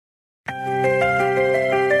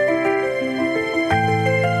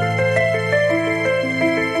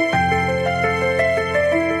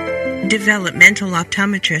Developmental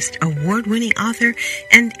Optometrist, award-winning author,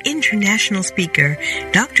 and international speaker,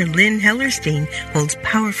 Dr. Lynn Hellerstein holds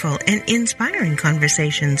powerful and inspiring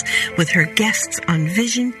conversations with her guests on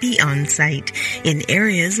Vision Beyond Sight in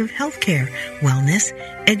areas of healthcare, wellness,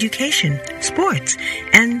 education, sports,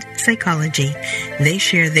 and psychology. They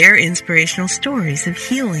share their inspirational stories of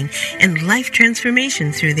healing and life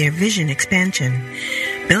transformation through their vision expansion.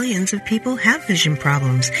 Billions of people have vision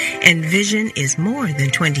problems, and vision is more than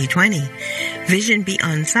 20/20. Vision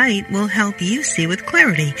Beyond Sight will help you see with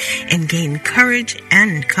clarity and gain courage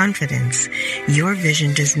and confidence. Your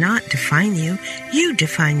vision does not define you. You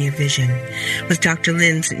define your vision. With Dr.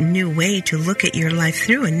 Lynn's new way to look at your life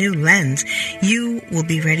through a new lens, you will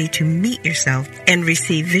be ready to meet yourself and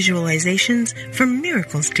receive visualizations for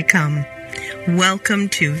miracles to come. Welcome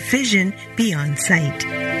to Vision Beyond Sight.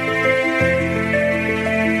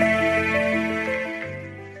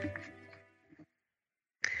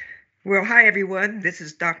 Well, hi everyone, this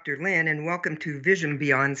is Dr. Lynn and welcome to Vision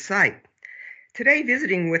Beyond Sight. Today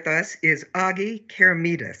visiting with us is Agi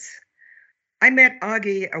Keramidas. I met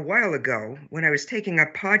Agi a while ago when I was taking a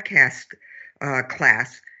podcast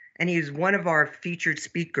class, and he is one of our featured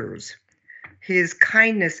speakers. His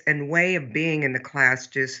kindness and way of being in the class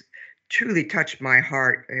just truly touched my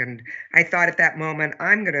heart, and I thought at that moment,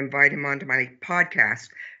 I'm going to invite him onto my podcast,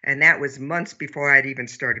 and that was months before I'd even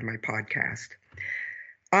started my podcast.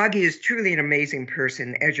 Agi is truly an amazing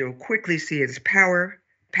person, as you'll quickly see his power,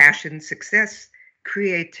 passion, success,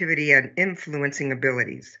 creativity, and influencing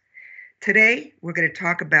abilities. Today, we're going to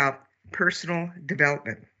talk about personal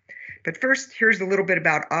development. But first, here's a little bit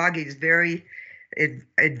about Agi's very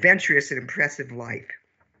adventurous and impressive life.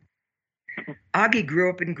 Agi grew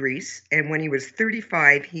up in Greece, and when he was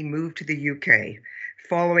 35, he moved to the UK,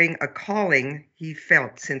 following a calling he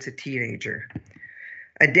felt since a teenager.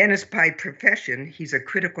 A dentist by profession, he's a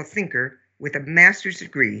critical thinker with a master's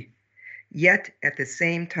degree, yet at the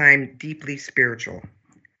same time deeply spiritual.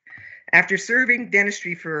 After serving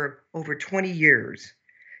dentistry for over 20 years,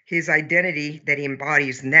 his identity that he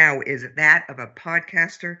embodies now is that of a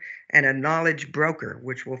podcaster and a knowledge broker,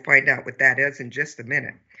 which we'll find out what that is in just a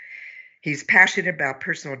minute. He's passionate about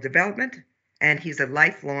personal development, and he's a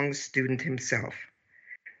lifelong student himself.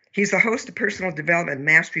 He's the host of Personal Development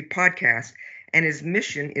Mastery Podcast, and his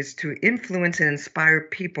mission is to influence and inspire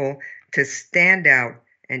people to stand out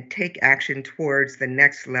and take action towards the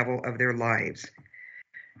next level of their lives.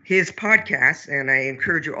 His podcast, and I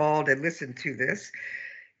encourage you all to listen to this,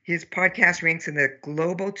 his podcast ranks in the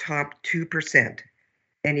global top 2%,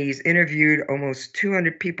 and he's interviewed almost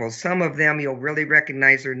 200 people. Some of them you'll really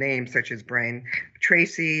recognize their names, such as Brian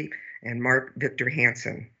Tracy and Mark Victor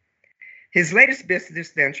Hansen. His latest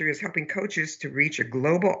business venture is helping coaches to reach a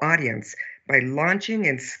global audience by launching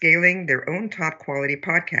and scaling their own top quality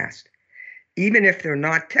podcast, even if they're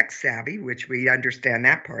not tech savvy, which we understand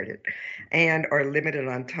that part of it, and are limited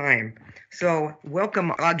on time. So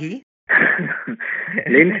welcome, Agi.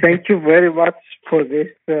 Lynn, thank you very much for this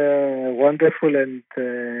wonderful and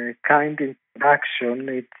kind introduction.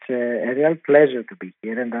 It's a real pleasure to be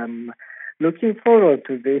here, and I'm looking forward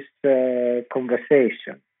to this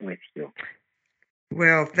conversation with you.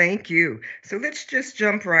 Well, thank you. So let's just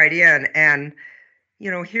jump right in. And,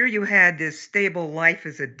 here you had this stable life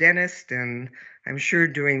as a dentist, and I'm sure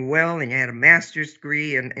doing well, and you had a master's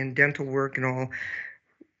degree in dental work and all.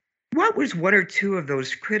 What was one or two of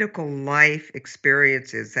those critical life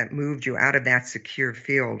experiences that moved you out of that secure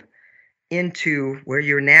field into where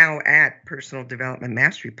you're now at Personal Development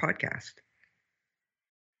Mastery Podcast?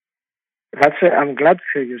 I'm glad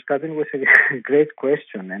you're starting with a great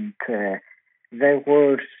question, and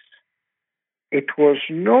it was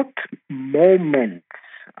not moments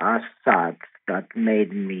as such that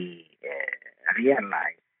made me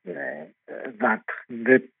realize that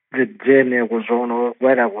the journey I was on or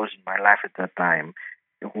where I was in my life at that time,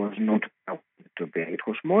 it was not where I wanted to be. It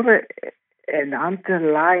was more an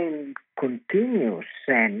underlying continuous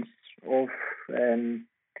sense of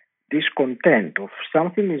discontent, of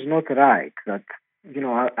something is not right, that,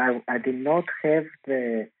 I did not have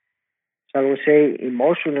the, shall we say,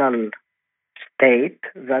 emotional state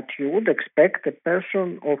that you would expect a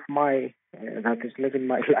person of my, that is living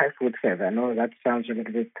my life would have. I know that sounds a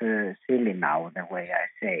little bit silly now, the way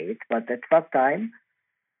I say it, but at that time,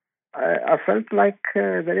 I felt like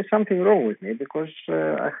there is something wrong with me because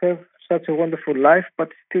I have such a wonderful life,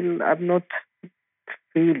 but still I'm not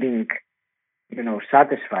feeling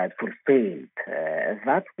satisfied, fulfilled.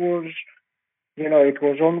 That was, it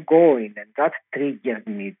was ongoing, and that triggered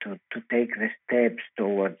me to take the steps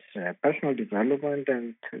towards personal development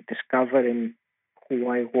and discovering who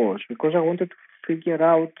I was, because I wanted to figure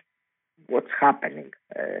out what's happening.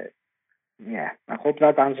 I hope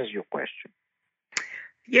that answers your question.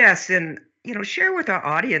 Yes, and share with our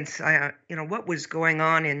audience, what was going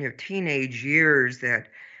on in your teenage years that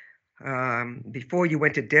before you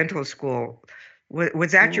went to dental school.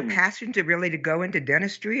 Was that your passion to go into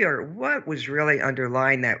dentistry, or what was really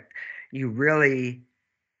underlying that you really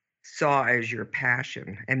saw as your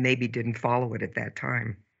passion and maybe didn't follow it at that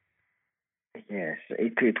time? Yes,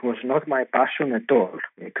 it was not my passion at all.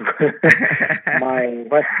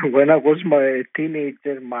 When I was my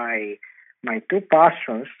teenager, my two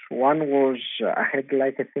passions. One was I had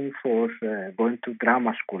like a thing for going to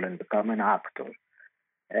drama school and become an actor.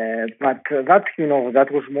 But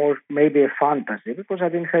that was more maybe a fantasy because I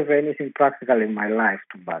didn't have anything practical in my life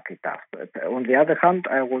to back it up. But on the other hand,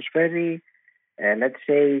 I was very,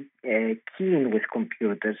 keen with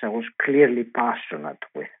computers. I was clearly passionate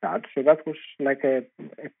with that. So that was like a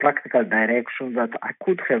practical direction that I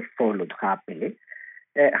could have followed happily.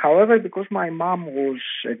 However, because my mom was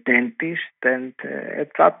a dentist and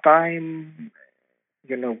at that time,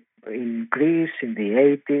 in Greece in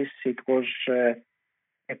the 80s, it was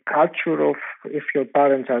a culture of if your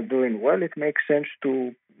parents are doing well, it makes sense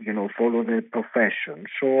to, follow the profession.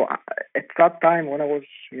 So at that time when I was,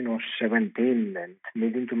 17 and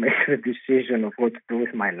needing to make the decision of what to do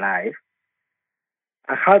with my life,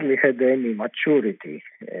 I hardly had any maturity,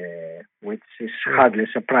 which is hardly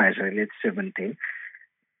a surprise really at 17,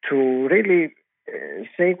 to really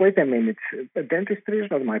say, wait a minute, dentistry is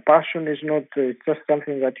not my passion, it's just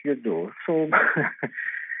something that you do. So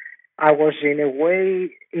I was in a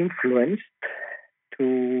way influenced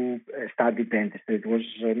to study dentistry. It was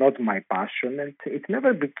not my passion, and it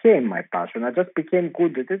never became my passion. I just became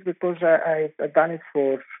good at it because I've done it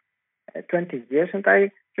for 20 years, and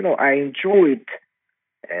I enjoyed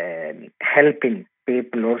helping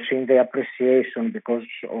people or seeing the appreciation because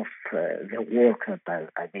of the work that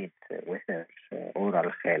I did with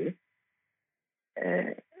oral health.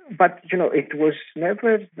 But, it was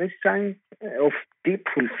never this kind of deep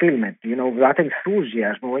fulfillment, that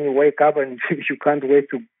enthusiasm when you wake up and you can't wait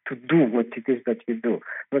to do what it is that you do.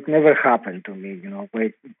 That never happened to me,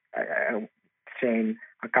 saying,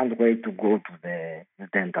 I can't wait to go to the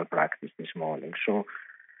dental practice this morning. So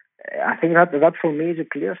I think that for me is a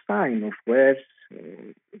clear sign of where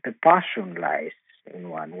the passion lies in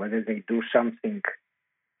one, whether they do something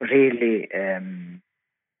really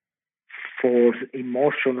for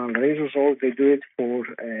emotional reasons, or they do it for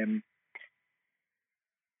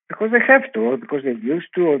because they have to, or because they used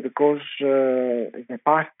to, or because the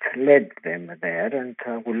past led them there. And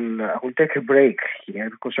I will take a break here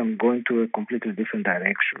because I'm going to a completely different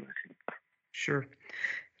direction, I think. Sure.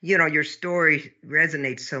 Your story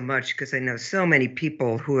resonates so much because I know so many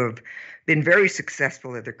people who have been very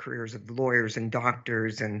successful in their careers of lawyers and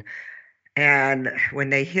doctors, and when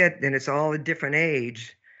they hit, then it's all a different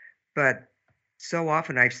age, but so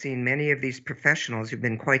often I've seen many of these professionals who've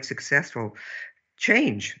been quite successful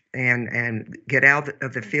change and get out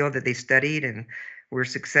of the field that they studied and were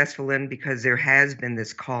successful in because there has been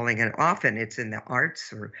this calling, and often it's in the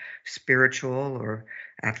arts or spiritual or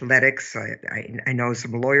athletics. I know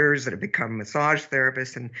some lawyers that have become massage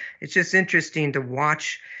therapists, and it's just interesting to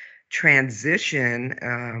watch transition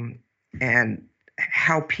and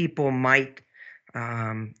how people might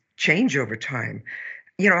change over time.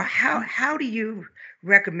 How do you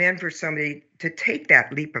recommend for somebody to take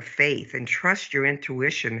that leap of faith and trust your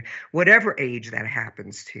intuition, whatever age that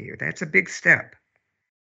happens to you? That's a big step.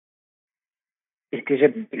 It is a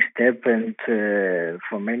big step, and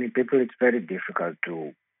for many people it's very difficult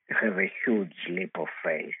to have a huge leap of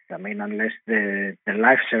faith. I mean, unless the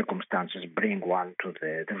life circumstances bring one to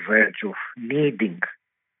the verge of needing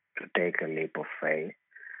to take a leap of faith.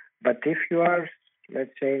 But if you are,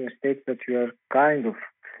 let's say, in a state that you are kind of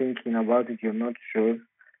thinking about it, you're not sure.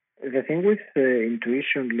 The thing with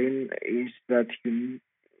intuition, Lynn, is that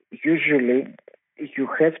usually you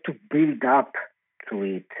have to build up to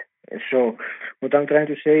it. So what I'm trying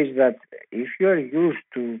to say is that if you are used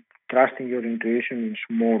to trusting your intuition in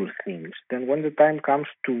small things, then when the time comes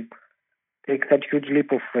to take that huge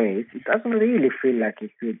leap of faith, it doesn't really feel like a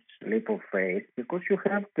huge leap of faith because you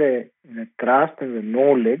have the trust and the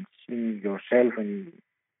knowledge in yourself and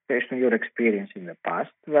based on your experience in the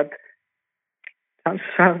past that chances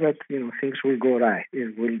are that things will go right,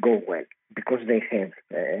 it will go well because they have.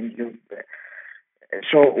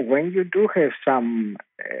 So when you do have some,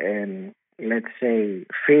 let's say,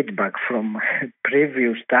 feedback from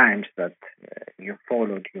previous times that you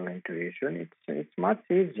followed your intuition, it's much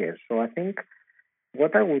easier. So I think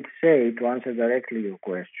what I would say to answer directly your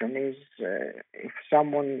question is if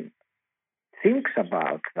someone thinks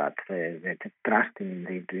about that, the trusting in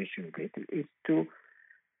the intuition bit, is to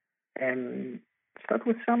start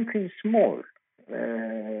with something small.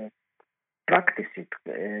 Practice it.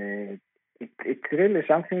 It's really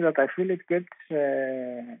something that I feel it gets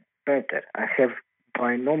better. I have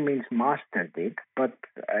by no means mastered it, but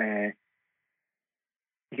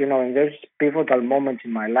in those pivotal moments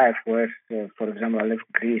in my life where, for example, I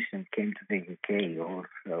left Greece and came to the UK, or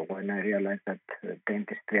when I realized that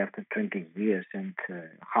dentistry after 20 years and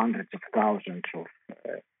hundreds of thousands of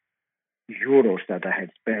euros that I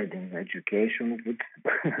had spent in education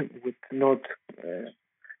would not...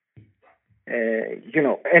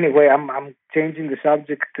 anyway, I'm changing the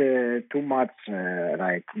subject too much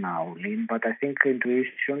right now, Lynn, but I think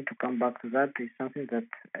intuition, to come back to that, is something that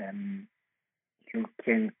you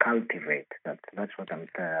can cultivate. That's what I'm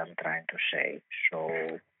trying to say. So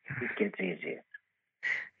it gets easier.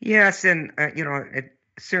 Yes, and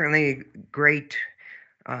certainly great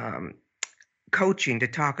coaching to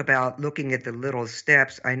talk about looking at the little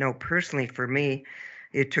steps. I know personally for me,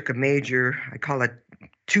 it took a major, I call it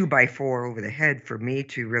 2x4 over the head for me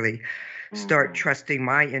to really start trusting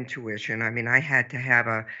my intuition. I mean, I had to have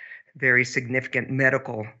a very significant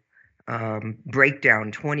medical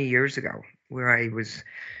breakdown 20 years ago, where I was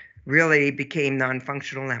really became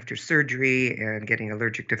non-functional after surgery and getting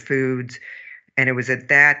allergic to foods. And it was at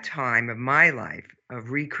that time of my life, of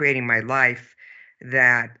recreating my life,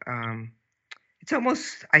 that it's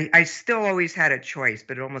almost, I still always had a choice,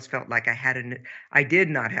 but it almost felt like I did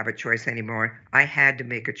not have a choice anymore. I had to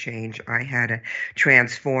make a change. I had to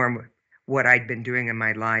transform what I'd been doing in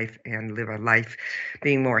my life and live a life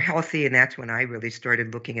being more healthy. And that's when I really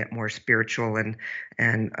started looking at more spiritual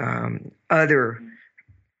and other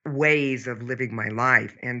ways of living my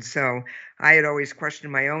life. And so I had always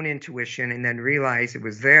questioned my own intuition and then realized it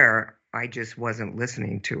was there. I just wasn't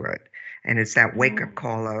listening to it. And it's that wake-up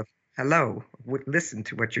call of, hello, listen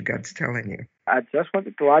to what your gut's telling you. I just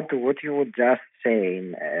wanted to add to what you were just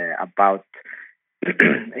saying about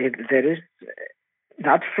there is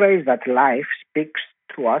that phrase that life speaks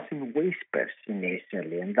to us in whispers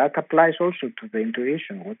initially, and that applies also to the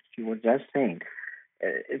intuition, what you were just saying.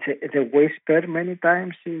 The whisper many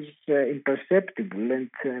times is imperceptible, and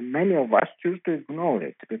many of us choose to ignore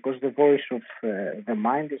it because the voice of the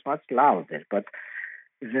mind is much louder. But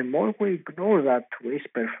the more we ignore that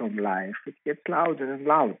whisper from life, it gets louder and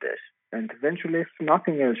louder. And eventually, if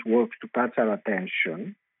nothing else works to catch our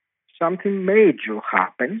attention, something major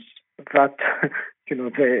happens that,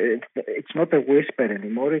 it's not a whisper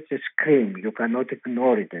anymore, it's a scream. You cannot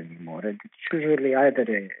ignore it anymore. And it's usually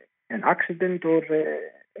either an accident or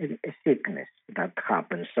a sickness that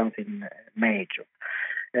happens, something major.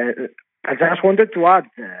 I just wanted to add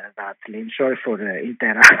that, Lynn. Sorry for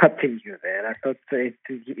interrupting you there. I thought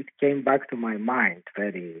it came back to my mind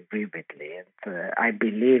very vividly, and I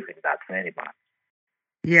believe in that very much.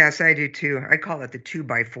 Yes, I do too. I call it the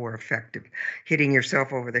 2x4 effect of hitting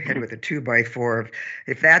yourself over the head with a 2x4.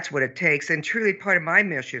 If that's what it takes. And truly part of my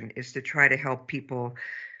mission is to try to help people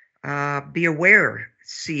be aware,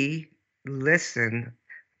 see, listen,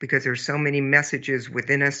 because there's so many messages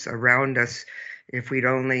within us, around us. If we'd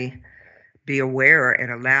only be aware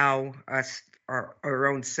and allow us, our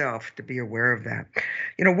own self, to be aware of that.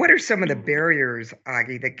 What are some of the barriers,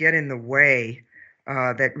 Agi, that get in the way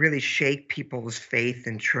that really shake people's faith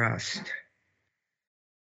and trust?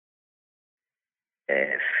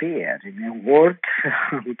 Fear. In a word,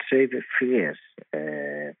 I would say the fears.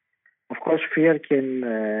 Of course, fear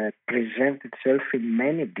can present itself in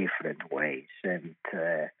many different ways, and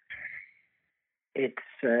it's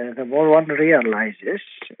the more one realizes,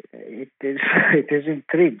 it is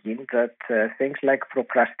intriguing that things like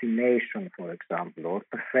procrastination, for example, or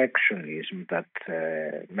perfectionism,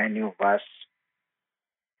 that many of us,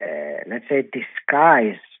 let's say,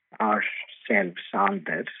 disguise ourselves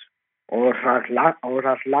under, or our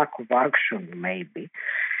lack of action, maybe.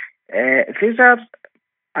 These are,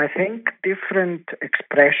 I think, different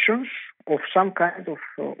expressions of some kind of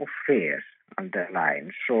fear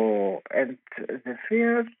underlying. So, and the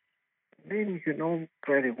fear, then you know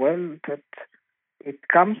very well that it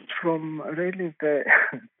comes from really the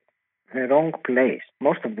wrong place.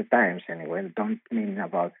 Most of the times, anyway. Don't mean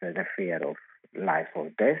about the fear of life or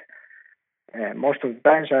death. Most of the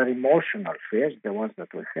times, our emotional fears, the ones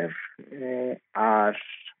that we have, are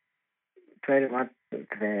very much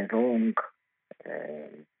the wrong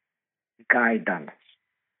guidance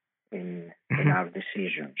in our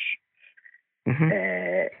decisions.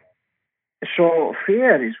 So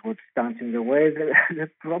fear is what stands in the way. The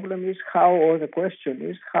problem is how, or the question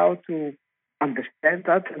is how to understand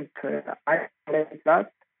that and isolate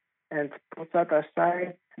that and put that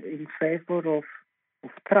aside in favor of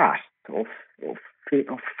trust, of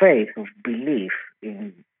faith, of belief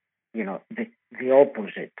in, the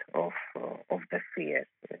opposite of the fear,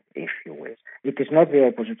 if you will. It is not the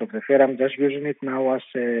opposite of the fear. I'm just using it now as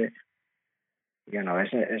an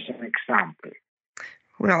example.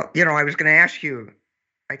 Well, I was going to ask you,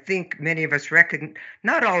 I think many of us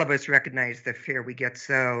not all of us recognize the fear. We get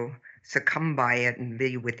so succumb by it and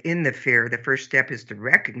be within the fear. The first step is to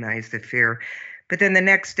recognize the fear. But then the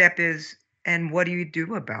next step is, and what do you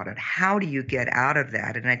do about it? How do you get out of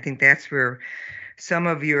that? And I think that's where some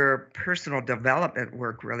of your personal development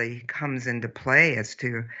work really comes into play as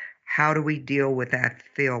to how do we deal with that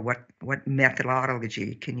fear? What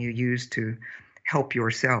methodology can you use to help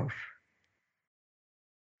yourself?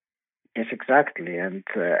 Yes, exactly. And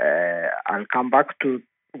I'll come back to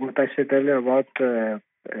what I said earlier about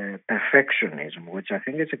perfectionism, which I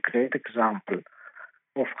think is a great example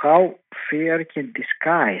of how fear can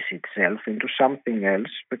disguise itself into something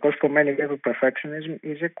else, because for many people perfectionism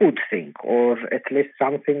is a good thing, or at least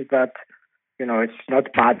something that, it's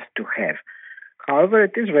not bad to have. However,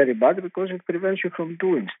 it is very bad because it prevents you from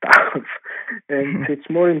doing stuff. And it's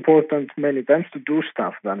more important many times to do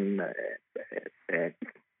stuff than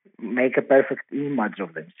make a perfect image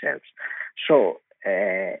of themselves. So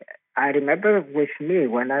I remember with me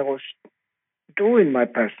when I was doing my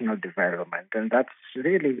personal development, and that's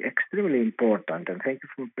really extremely important, and thank you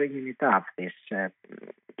for bringing it up, this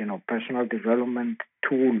personal development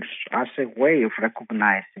tools as a way of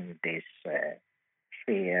recognizing this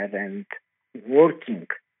fear and working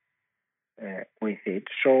with it.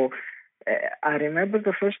 So I remember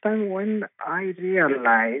the first time when I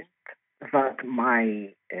realized that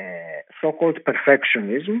my so-called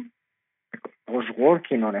perfectionism, I was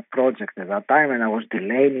working on a project at that time, and I was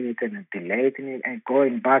delaying it and deleting it and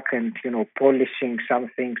going back and, polishing some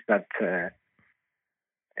things that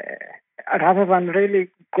rather than really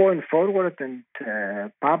going forward and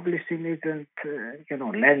publishing it and,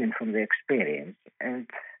 learning from the experience. And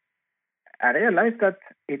I realized that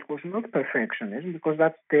it was not perfectionism, because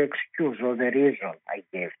that's the excuse or the reason I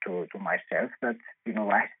gave to myself that,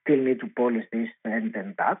 I still need to polish this and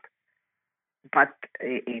that. But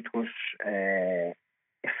it was a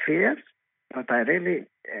fear that I really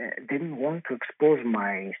didn't want to expose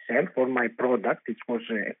myself or my product. It was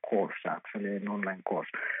a course, actually, an online course.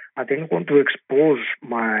 I didn't want to expose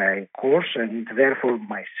my course and therefore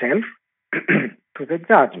myself to the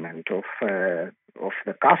judgment of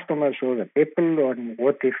the customers or the people on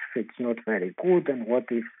what if it's not very good and what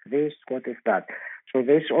if this, what if that. So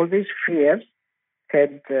all these fears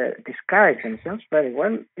had disguised themselves very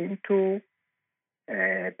well into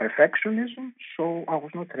perfectionism, so I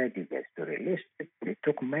was not ready yet to release it. It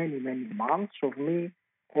took many, many months of me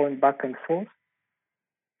going back and forth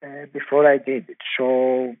before I did it.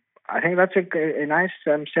 So I think that's a nice,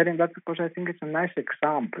 I'm sharing that because I think it's a nice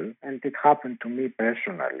example, and it happened to me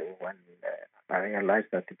personally when I realized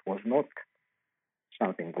that it was not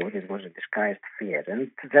something good, it was a disguised fear.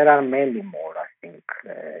 And there are many more, I think,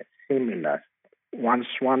 similar. Once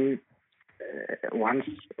one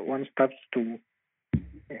starts to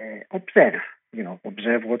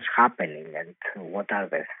observe what's happening and what are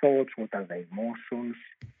the thoughts, what are the emotions.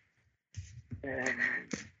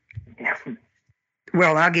 Yeah.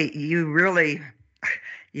 Well, Agi,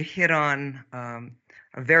 you hit on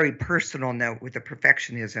a very personal note with the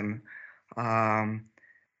perfectionism.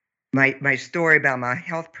 My story about my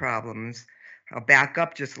health problems, I'll back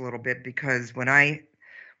up just a little bit, because when I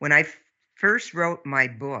first wrote my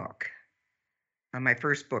book, my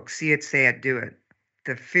first book, See It, Say It, Do It,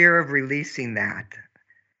 the fear of releasing that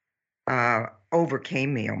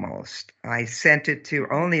overcame me almost. I sent it to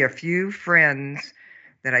only a few friends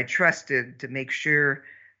that I trusted to make sure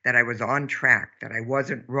that I was on track, that I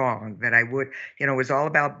wasn't wrong, that I would, it was all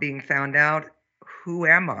about being found out. Who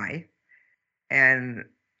am I? And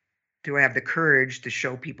do I have the courage to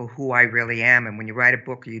show people who I really am? And when you write a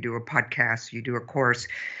book, or you do a podcast, you do a course,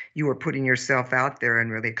 you are putting yourself out there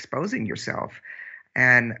and really exposing yourself.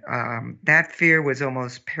 And that fear was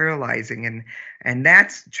almost paralyzing. And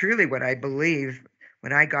that's truly what I believe.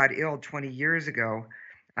 When I got ill 20 years ago,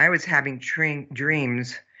 I was having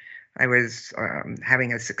dreams. I was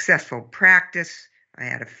having a successful practice. I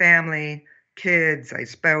had a family, kids, I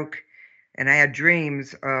spoke, and I had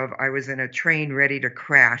dreams of I was in a train ready to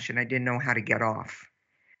crash and I didn't know how to get off.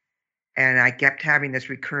 And I kept having this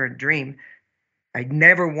recurrent dream. I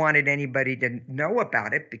never wanted anybody to know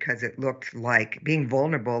about it because it looked like being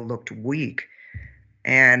vulnerable looked weak.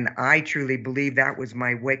 And I truly believe that was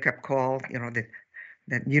my wake-up call,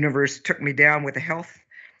 that universe took me down with a health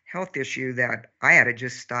health issue that I had to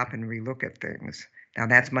just stop and relook at things. Now,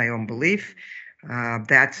 that's my own belief.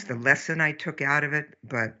 That's the lesson I took out of it.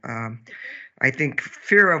 But I think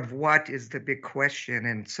fear of what is the big question.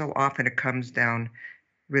 And so often it comes down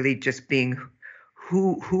really just being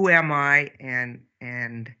who am I, and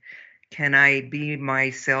can I be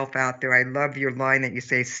myself out there? I love your line that you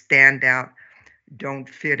say, stand out, don't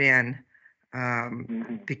fit in,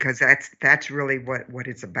 because that's really what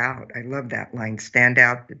it's about. I love that line, stand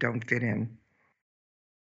out, but don't fit in.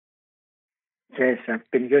 Yes, I've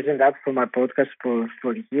been using that for my podcast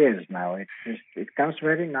for years now. It comes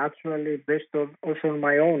very naturally based also on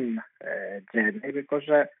my own journey, because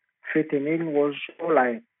fitting in was all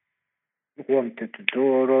I wanted to do,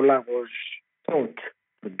 or all I was taught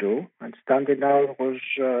to do. And standing out was,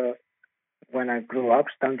 when I grew up,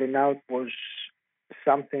 standing out was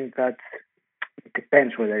something that, it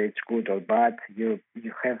depends whether it's good or bad. You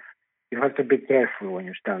have to be careful when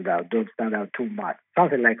you stand out. Don't stand out too much.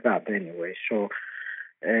 Something like that, anyway. So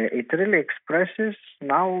it really expresses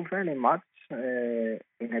now very much in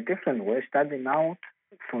a different way. Standing out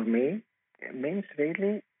for me means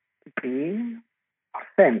really being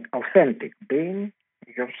authentic, being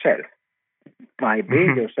yourself. By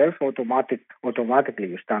being yourself, automatically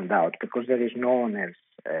you stand out, because there is no one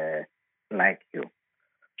else like you.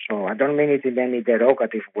 So I don't mean it in any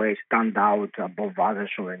derogative way, stand out above others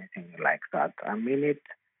or anything like that. I mean it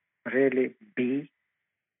really, be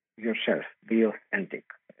yourself, be authentic,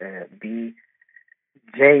 be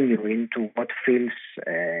genuine to what feels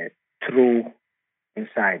true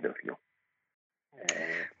inside of you.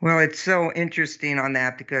 Well, it's so interesting on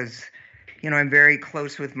that, because, I'm very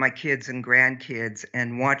close with my kids and grandkids,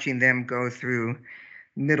 and watching them go through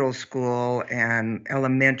middle school and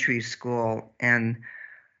elementary school. And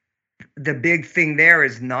the big thing there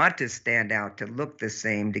is not to stand out, to look the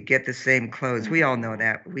same, to get the same clothes. We all know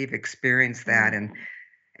that. We've experienced that.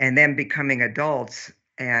 And then becoming adults,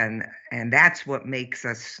 and that's what makes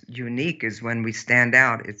us unique, is when we stand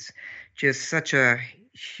out. It's just such a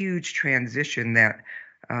huge transition that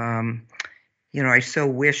I so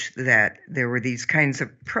wish that there were these kinds of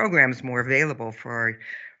programs more available for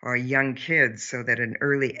our young kids, so that at an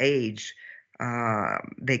early age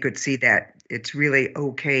they could see that it's really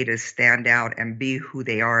okay to stand out and be who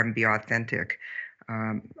they are and be authentic.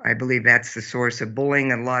 I believe that's the source of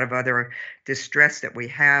bullying and a lot of other distress that we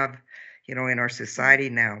have, in our society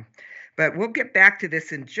now. But we'll get back to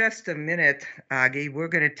this in just a minute, Agi. We're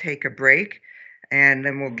going to take a break, and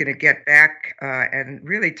then we're going to get back and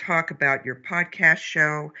really talk about your podcast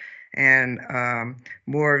show and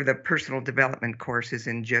more of the personal development courses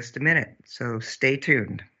in just a minute. So stay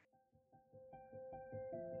tuned.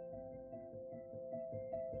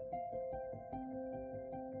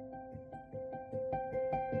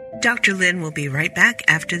 Dr. Lynn will be right back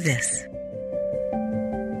after this.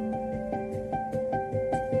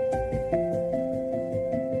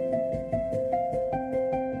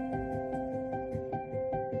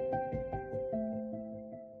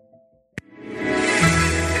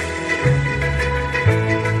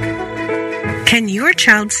 Can your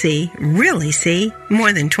child see, really see,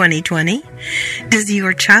 more than 20/20? Does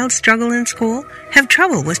your child struggle in school, have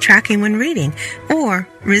trouble with tracking when reading, or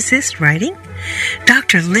resist writing?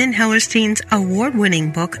 Dr. Lynn Hellerstein's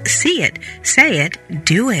award-winning book, See It, Say It,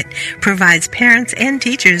 Do It, provides parents and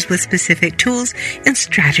teachers with specific tools and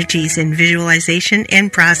strategies in visualization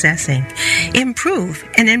and processing. Improve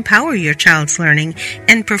and empower your child's learning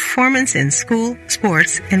and performance in school,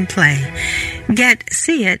 sports, and play. Get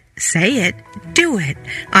See It, Say It, Do It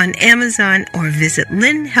on Amazon or visit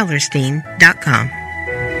lynnhellerstein.com.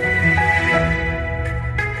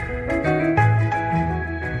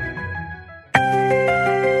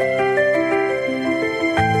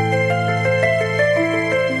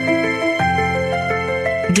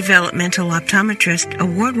 Developmental Optometrist,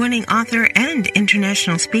 award-winning author, and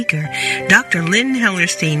international speaker, Dr. Lynn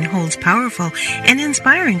Hellerstein holds powerful and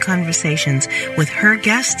inspiring conversations with her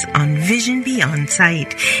guests on Vision Beyond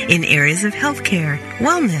Sight in areas of healthcare,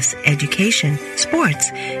 wellness, education, sports,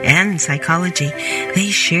 and psychology. They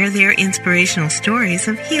share their inspirational stories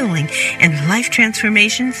of healing and life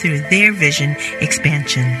transformation through their vision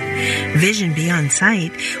expansion. Vision Beyond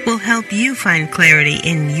Sight will help you find clarity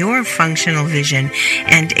in your functional vision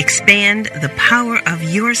and expand the power of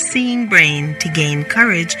your seeing brain to gain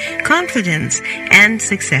courage, confidence, and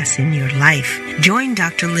success in your life. Join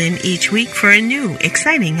Dr. Lynn each week for a new,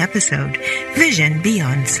 exciting episode, Vision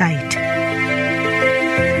Beyond Sight.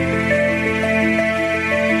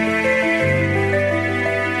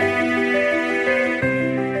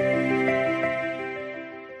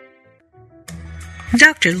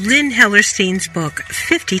 Dr. Lynn Hellerstein's book,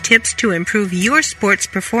 50 Tips to Improve Your Sports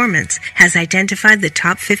Performance, has identified the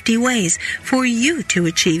top 50 ways for you to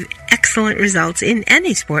achieve excellent results in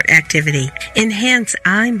any sport activity. Enhance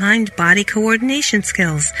eye-mind-body coordination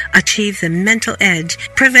skills, achieve the mental edge,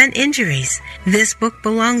 prevent injuries. This book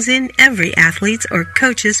belongs in every athlete's or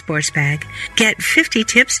coach's sports bag. Get 50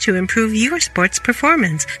 tips to improve your sports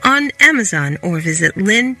performance on Amazon or visit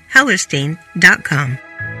lynnhellerstein.com.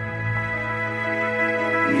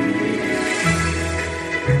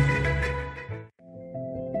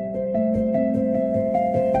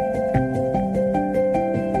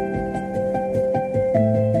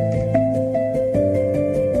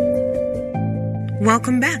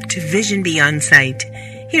 Welcome back to Vision Beyond Sight.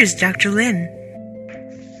 Here's Dr. Lynn.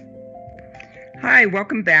 Hi,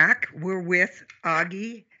 welcome back. We're with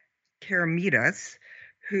Agi Keramidas,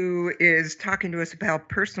 who is talking to us about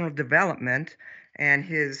personal development and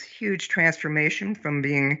his huge transformation from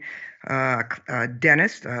being a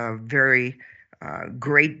dentist, a very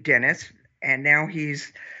great dentist, and now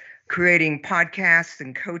he's creating podcasts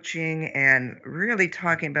and coaching and really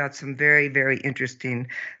talking about some very, very interesting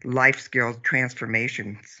life skill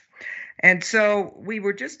transformations. And so we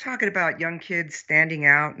were just talking about young kids standing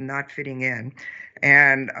out and not fitting in.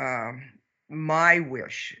 And my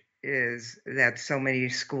wish is that so many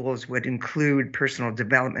schools would include personal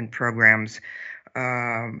development programs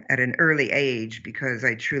at an early age, because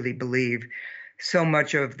I truly believe so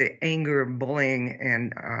much of the anger, bullying,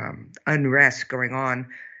 and unrest going on,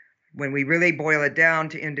 when we really boil it down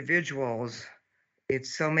to individuals,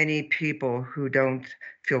 it's so many people who don't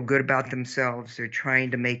feel good about themselves. They're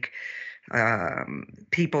trying to make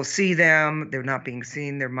people see them. They're not being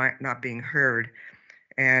seen. They're not being heard.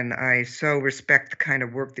 And I so respect the kind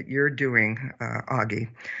of work that you're doing, Agi.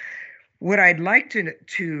 What I'd like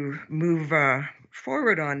to move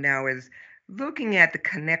forward on now is looking at the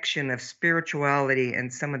connection of spirituality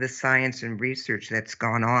and some of the science and research that's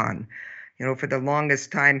gone on. You know, for the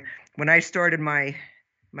longest time, when I started my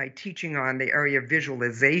teaching on the area of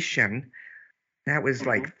visualization, that was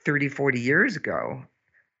like 30, 40 years ago,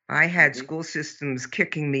 I had school systems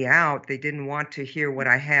kicking me out. They didn't want to hear what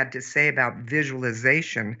I had to say about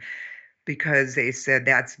visualization because they said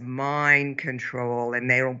that's mind control and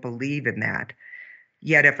they don't believe in that.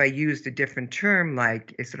 Yet if I used a different term,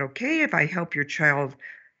 like, is it okay if I help your child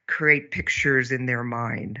create pictures in their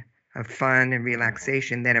mind of fun and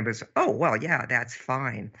relaxation, then it was, oh, well, yeah, that's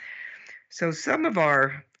fine. So some of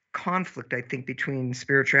our conflict, I think, between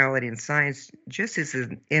spirituality and science just is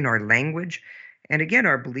in our language and, again,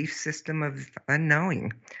 our belief system of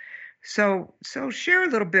unknowing. So share a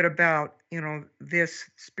little bit about, this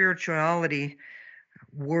spirituality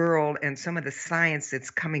world and some of the science that's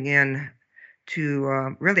coming in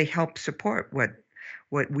to really help support what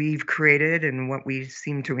we've created and what we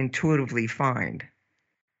seem to intuitively find.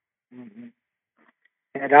 Mm-hmm.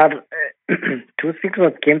 There are two things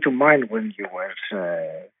that came to mind when you were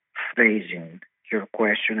phrasing your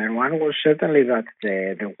question, and one was certainly that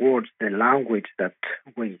the words, the language that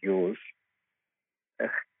we use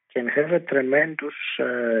can have a tremendous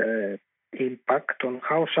impact on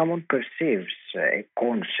how someone perceives a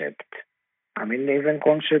concept. I mean, even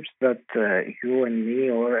concepts that you and me,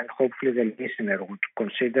 and hopefully the listener, would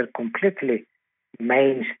consider completely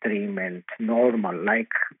mainstream and normal,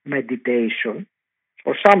 like meditation.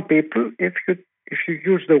 For some people, if you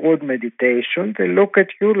use the word meditation, they look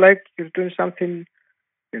at you like you're doing something,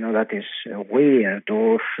 that is weird.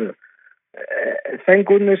 Or thank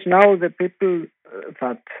goodness now the people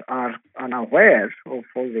that are unaware of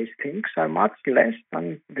all these things are much less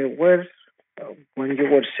than they were when you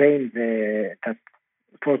were saying that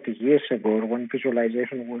 40 years ago, when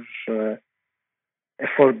visualization was a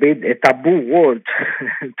taboo word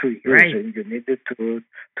to use, right. And you needed to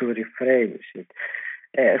rephrase it.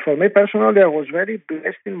 For me personally, I was very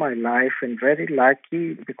blessed in my life and very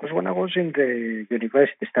lucky, because when I was in the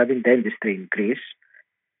university studying dentistry in Greece,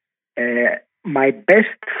 my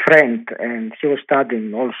best friend, and he was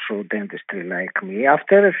studying also dentistry like me,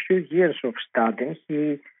 after a few years of studying,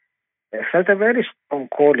 he felt a very strong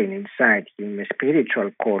calling inside him, a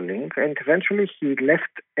spiritual calling, and eventually he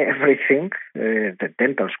left everything, the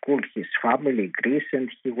dental school, his family, Greece,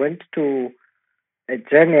 and he went to a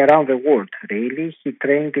journey around the world, really. He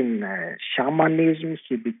trained in shamanism,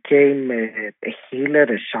 he became a healer,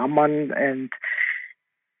 a shaman, and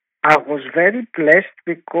I was very blessed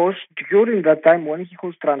because during that time when he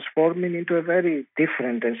was transforming into a very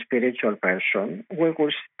different and spiritual person, we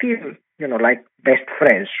were still, like best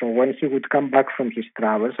friends. So when he would come back from his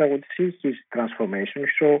travels, I would see his transformation.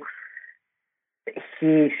 So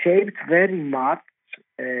he shaped very much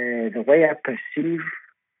the way I perceive,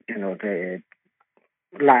 the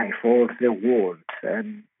life or the world.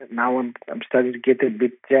 And now I'm starting to get a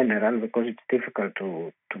bit general because it's difficult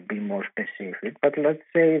to be more specific. But let's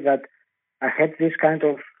say that I had this kind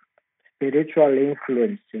of spiritual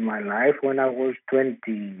influence in my life when I was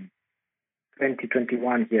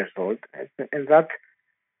 21 years old. And that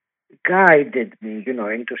guided me,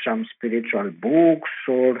 into some spiritual books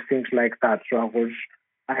or things like that. So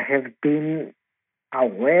I have been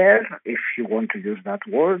aware, if you want to use that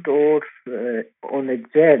word, or on a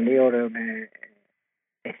journey or on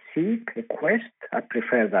a seek, a quest. I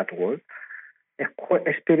prefer that word. A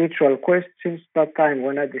spiritual quest since that time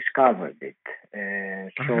when I discovered it.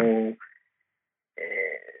 So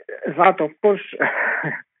that, of course,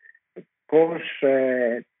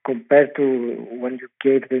 compared to when you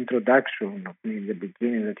gave the introduction in the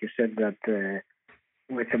beginning, that you said that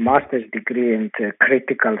with a master's degree and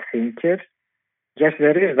critical thinker, yes,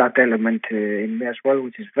 there is that element in me as well,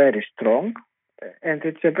 which is very strong. And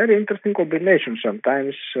it's a very interesting combination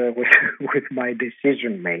sometimes with my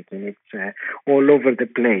decision making. It's all over the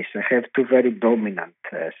place. I have two very dominant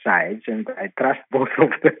sides, and I trust both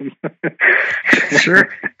of them. Sure.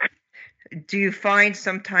 Do you find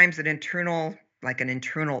sometimes an internal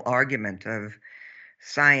argument of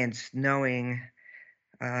science knowing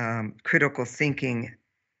critical thinking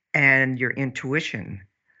and your intuition?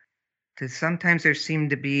 Because sometimes there seem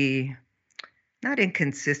to be not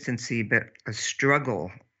inconsistency, but a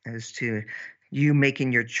struggle as to you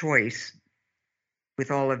making your choice with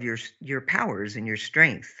all of your powers and your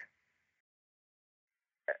strength.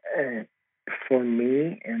 For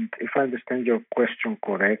me, and if I understand your question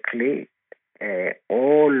correctly,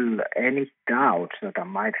 any doubts that I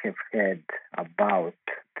might have had about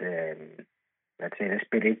the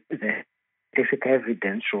scientific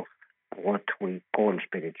evidence of what we call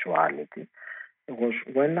spirituality was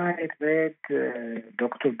when I read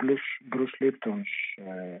Dr. Bruce Lipton's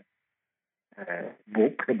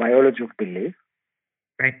book, The Biology of Belief.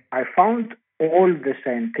 Right. I found all the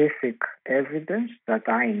scientific evidence that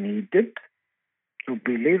I needed to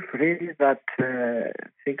believe really that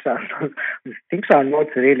things are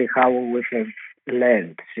not really how we have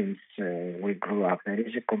learned since we grew up. There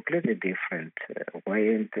is a completely different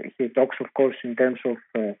way. And he talks, of course, in terms of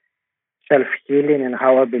self-healing and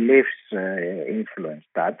how our beliefs influence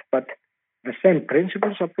that. But the same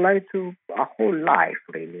principles apply to our whole life,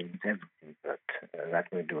 really, in everything that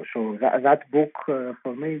we do. So that book,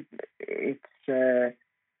 for me, it's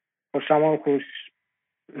for someone who's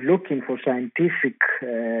looking for scientific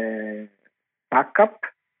backup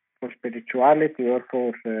for spirituality or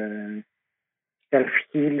for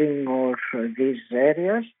self-healing or these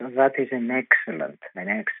areas. That is an excellent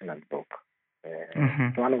book.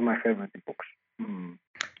 It's one of my favorite books. Mm.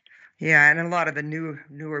 Yeah, and a lot of the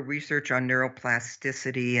newer research on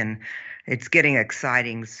neuroplasticity, and it's getting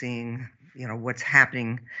exciting seeing what's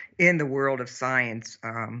happening in the world of science.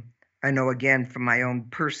 I know, again, from my own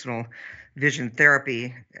personal vision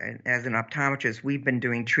therapy as an optometrist, we've been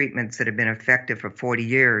doing treatments that have been effective for 40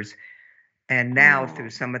 years, and now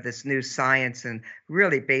through some of this new science and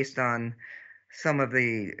really based on some of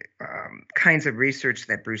the kinds of research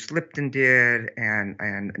that Bruce Lipton did and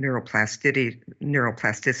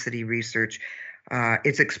neuroplasticity research,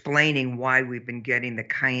 it's explaining why we've been getting the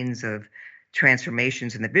kinds of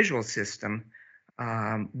transformations in the visual system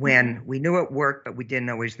when we knew it worked, but we didn't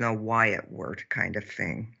always know why it worked, kind of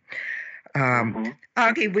thing.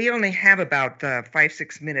 Agi, we only have about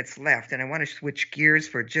 5-6 minutes left, and I want to switch gears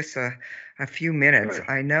for just a few minutes. Sure.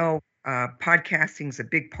 I know podcasting is a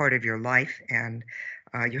big part of your life, and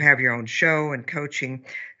you have your own show and coaching.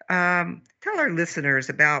 Tell our listeners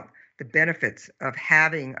about the benefits of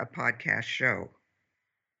having a podcast show.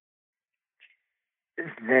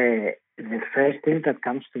 The first thing that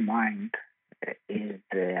comes to mind is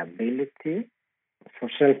the ability for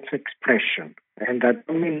self-expression. And I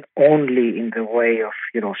don't mean only in the way of,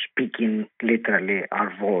 speaking literally our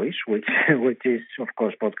voice, which is, of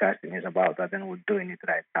course, podcasting is about that, and we're doing it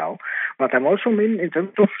right now. But I also mean in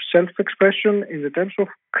terms of self-expression, in the terms of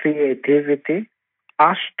creativity,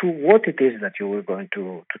 as to what it is that you were going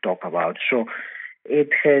to talk about. So it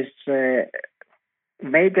has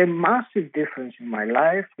made a massive difference in my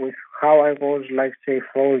life with how I was,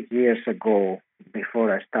 4 years ago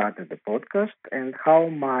before I started the podcast, and how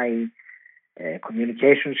my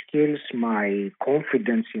communication skills, my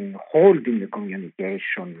confidence in holding the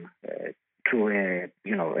communication to a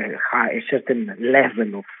certain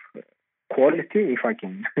level of quality, if I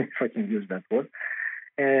can use that word.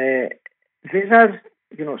 These are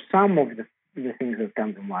some of the things that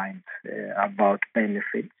come to mind about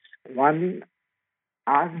benefits. One,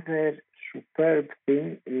 other superb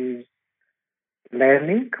thing is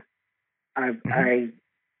learning. I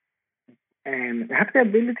have the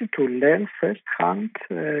ability to learn firsthand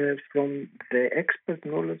from the expert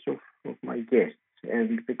knowledge of my guests.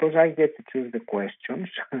 And because I get to choose the questions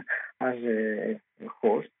as a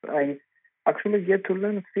host, I actually get to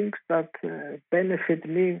learn things that benefit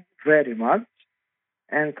me very much.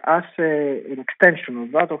 And as an extension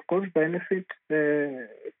of that, of course, benefit the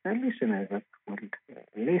listener that will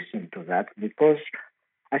listen to that. Because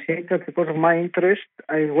I think that because of my interest,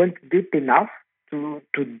 I went deep enough to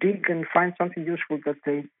dig and find something useful that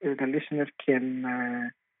the listener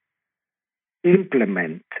can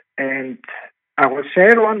implement. And I will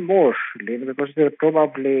share one more, Lynn, because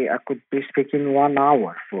probably I could be speaking 1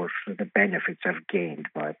 hour for the benefits I've gained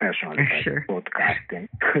by personally Sure. podcasting.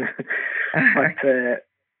 But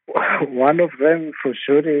one of them for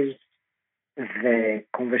sure is the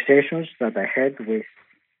conversations that I had with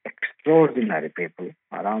extraordinary people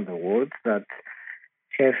around the world that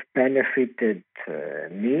have benefited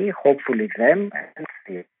me, hopefully them,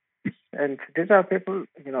 and these are people,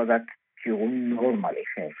 that you normally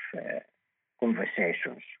have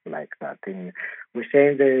conversations like that. We say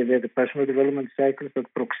in the personal development cycle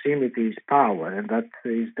that proximity is power, and that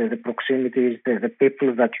is the proximity is the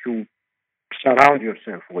people that you surround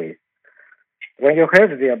yourself with. When you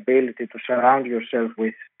have the ability to surround yourself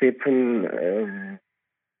with people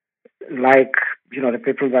like the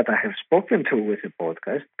people that I have spoken to with the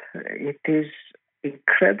podcast, it is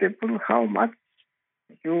incredible how much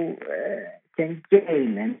you can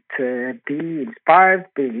gain and be inspired,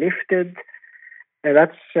 be lifted. And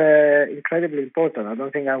that's incredibly important. I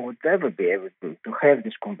don't think I would ever be able to have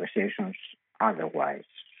these conversations otherwise.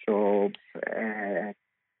 So,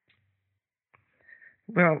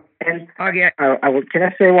 well, and Agi, can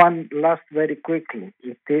I say one last very quickly?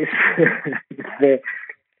 It is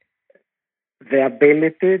the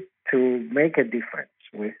ability to make a difference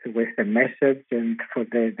with the message and for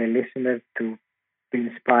the listener to be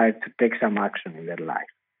inspired to take some action in their life.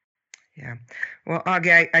 Yeah. Well,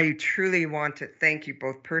 Agi, I truly want to thank you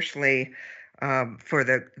both personally for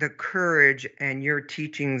the courage and your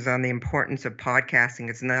teachings on the importance of podcasting.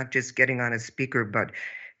 It's not just getting on a speaker, but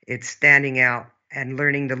it's standing out and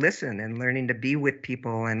learning to listen and learning to be with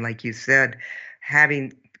people. And like you said,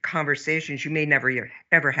 having conversations you may never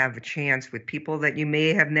ever have a chance with people that you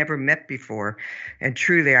may have never met before. And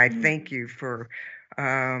truly, I thank you for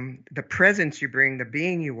the presence you bring, the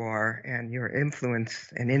being you are, and your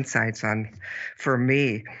influence and insights for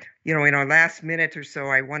me. In our last minute or so,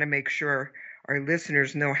 I want to make sure our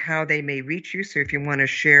listeners know how they may reach you. So if you want to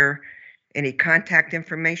share any contact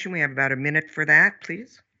information, we have about a minute for that,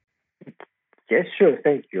 please. Yes, sure.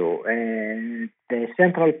 Thank you. The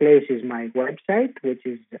central place is my website, which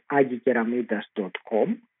is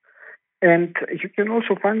agikeramidas.com. And you can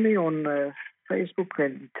also find me on Facebook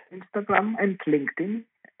and Instagram and LinkedIn,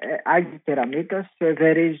 Agi Keramidas.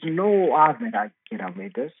 There is no other Agi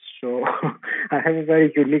Keramidas, so I have a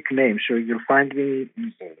very unique name, so you'll find me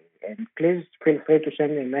easily. And please feel free to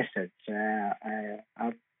send me a message and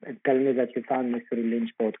tell me that you found me through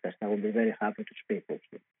Lynn's podcast. I will be very happy to speak with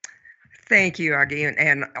you. Thank you, Agi,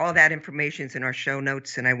 and all that information is in our show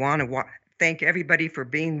notes. And I want to thank everybody for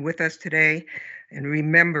being with us today. And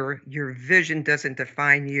remember, your vision doesn't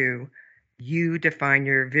define you. You define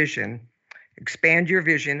your vision. Expand your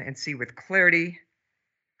vision and see with clarity,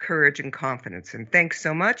 courage, and confidence. And thanks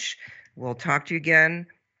so much. We'll talk to you again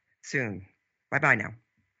soon. Bye-bye now.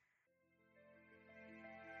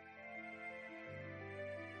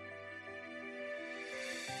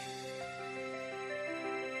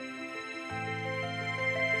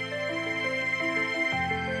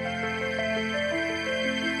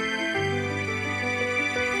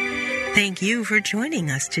 Thank you for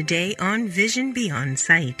joining us today on Vision Beyond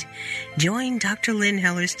Sight. Join Dr. Lynn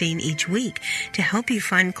Hellerstein each week to help you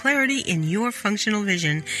find clarity in your functional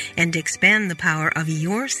vision and expand the power of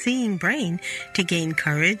your seeing brain to gain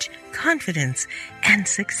courage, confidence, and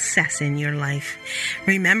success in your life.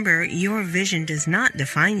 Remember, your vision does not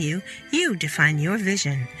define you. You define your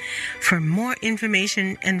vision. For more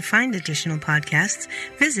information and find additional podcasts,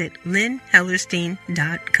 visit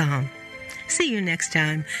lynnhellerstein.com. See you next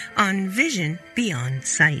time on Vision Beyond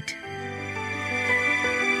Sight.